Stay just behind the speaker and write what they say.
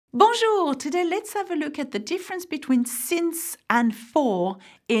Bonjour! Today let's have a look at the difference between since and for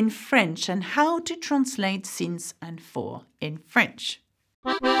in French and how to translate since and for in French.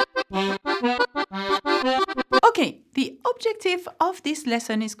 Okay, the objective of this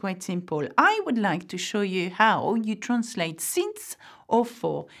lesson is quite simple. I would like to show you how you translate since or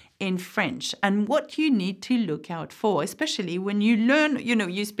for in French and what you need to look out for, especially when you learn,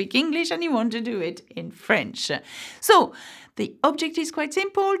 you speak English and you want to do it in French. So, the object is quite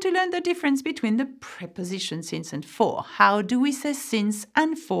simple, to learn the difference between the preposition since and for. How do we say since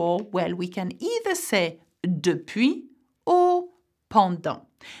and for? Well, we can either say depuis or pendant.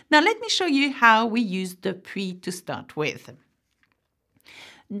 Now, let me show you how we use depuis to start with.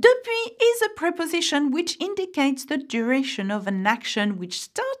 Depuis is a preposition which indicates the duration of an action which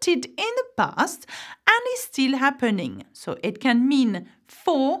started in the past and is still happening. So it can mean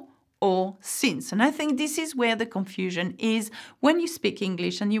for or since. And I think this is where the confusion is when you speak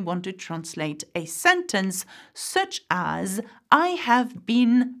English and you want to translate a sentence such as, I have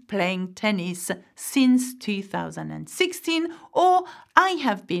been playing tennis since 2016, or I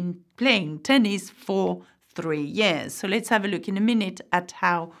have been playing tennis for 3 years. So let's have a look in a minute at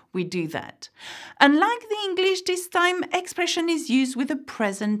how we do that. Unlike the English, this time expression is used with the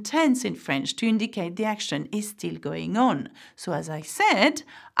present tense in French to indicate the action is still going on. So as I said,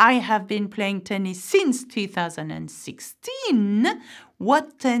 I have been playing tennis since 2016.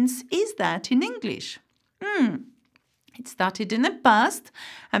 What tense is that in English? It started in the past,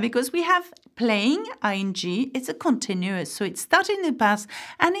 and because we have playing, ing, it's a continuous. So it started in the past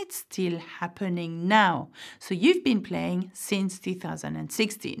and it's still happening now. So you've been playing since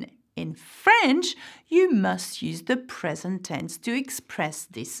 2016. In French, you must use the present tense to express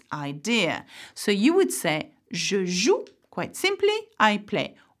this idea. So you would say, je joue, quite simply, I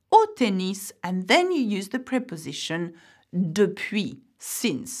play au tennis, and then you use the preposition depuis,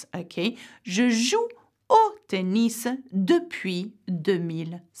 since, okay? Je joue au tennis depuis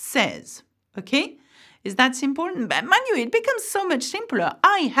 2016. Okay? Is that simple? Mind you, it becomes so much simpler.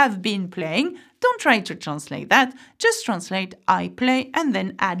 I have been playing. Don't try to translate that. Just translate I play and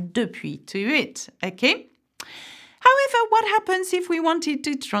then add depuis to it. Okay? However, what happens if we wanted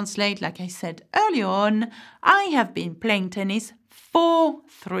to translate, like I said earlier on, I have been playing tennis for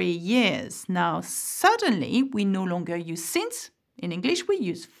 3 years. Now, suddenly, we no longer use since. In English, we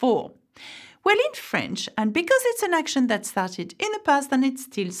use for. Well, in French, and because it's an action that started in the past and it's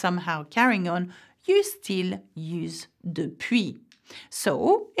still somehow carrying on, you still use depuis.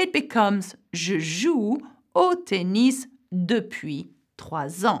 So, it becomes je joue au tennis depuis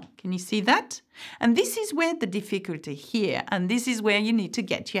 3 ans. Can you see that? And this is where the difficulty here, and this is where you need to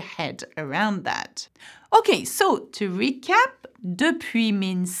get your head around that. Okay, so to recap, depuis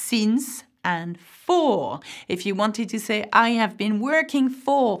means since and for. If you wanted to say, I have been working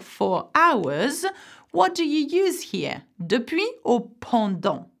for 4 hours, what do you use here? Depuis or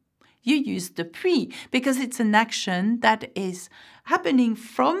pendant? You use depuis because it's an action that is happening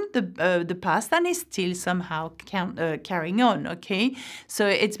from the past and is still somehow carrying on, okay? So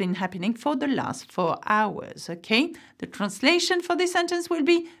it's been happening for the last 4 hours, okay? The translation for this sentence will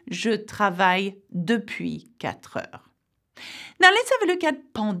be, je travaille depuis 4 heures. Now let's have a look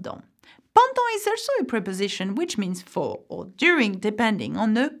at pendant. Pendant is also a preposition which means for or during, depending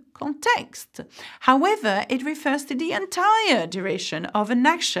on the context. However, it refers to the entire duration of an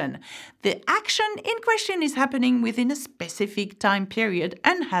action. The action in question is happening within a specific time period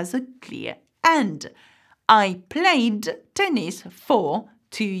and has a clear end. I played tennis for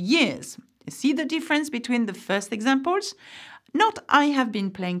 2 years. You see the difference between the first examples? Not I have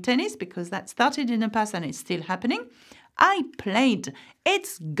been playing tennis because that started in the past and it's still happening. I played.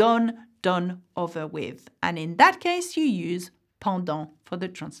 It's gone, done, over with. And in that case, you use pendant for the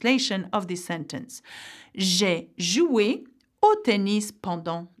translation of this sentence. J'ai joué au tennis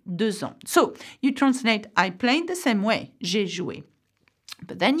pendant 2 ans. So you translate I played the same way, j'ai joué.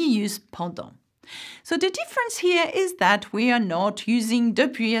 But then you use pendant. So the difference here is that we are not using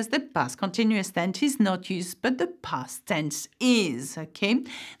depuis as the past continuous tense is not used, but the past tense is, okay?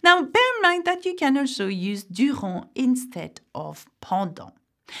 Now, bear in mind that you can also use durant instead of pendant.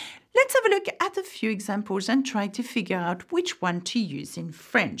 Let's have a look at a few examples and try to figure out which one to use in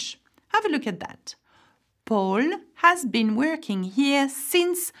French. Have a look at that. Paul has been working here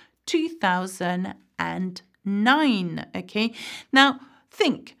since 2009, okay? Now,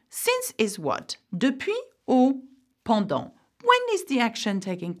 think. Since is what? Depuis or pendant? When is the action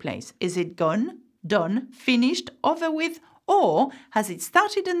taking place? Is it gone, done, finished, over with, or has it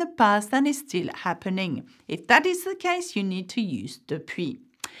started in the past and is still happening? If that is the case, you need to use depuis.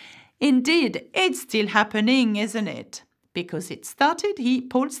 Indeed, it's still happening, isn't it? because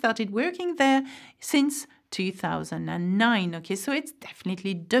Paul started working there since 2009. Okay, so it's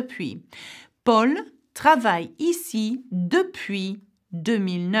definitely depuis. Paul travaille ici depuis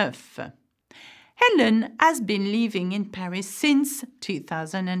 2009. Helen has been living in Paris since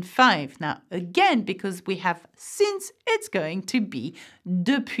 2005. Now, again, because we have since, it's going to be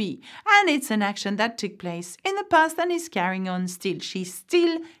depuis. And it's an action that took place in the past and is carrying on still. She's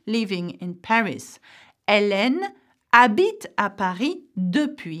still living in Paris. Hélène habite à Paris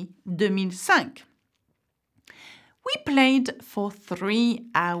depuis 2005. We played for 3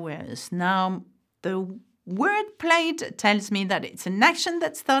 hours. Now, the word played tells me that it's an action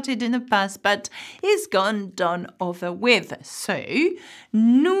that started in the past but is gone done over with. So,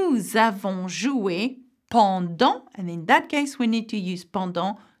 nous avons joué pendant, and in that case we need to use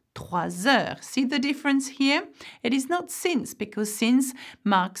pendant 3 heures. See the difference here? It is not since, because since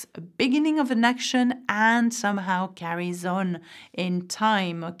marks a beginning of an action and somehow carries on in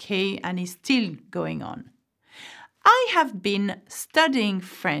time, okay, and is still going on. I have been studying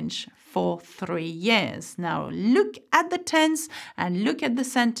French for 3 years. Now look at the tense and look at the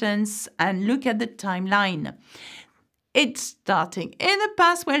sentence and look at the timeline. It's starting in the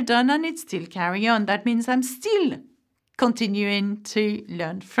past, well done, and it's still carrying on. That means I'm still continuing to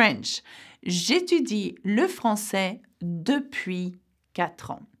learn French. J'étudie le français depuis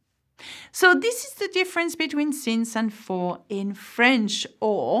 4 ans. So this is the difference between since and for in French,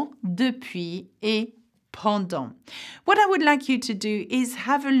 or depuis et pendant. What I would like you to do is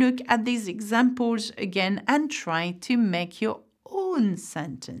have a look at these examples again and try to make your own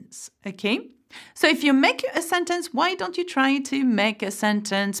sentence, okay? So if you make a sentence, why don't you try to make a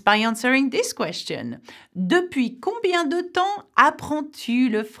sentence by answering this question? Depuis combien de temps apprends-tu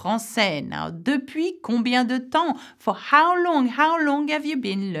le français? Now, depuis combien de temps? For how long have you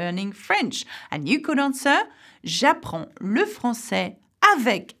been learning French? And you could answer, j'apprends le français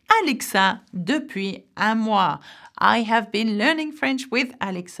avec Alexa depuis 1 mois. I have been learning French with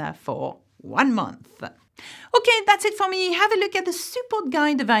Alexa for 1 month. Okay, that's it for me. Have a look at the support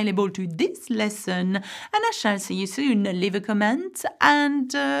guide available to this lesson, and I shall see you soon. Leave a comment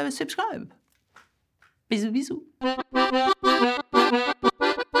and subscribe. Bisou bisou.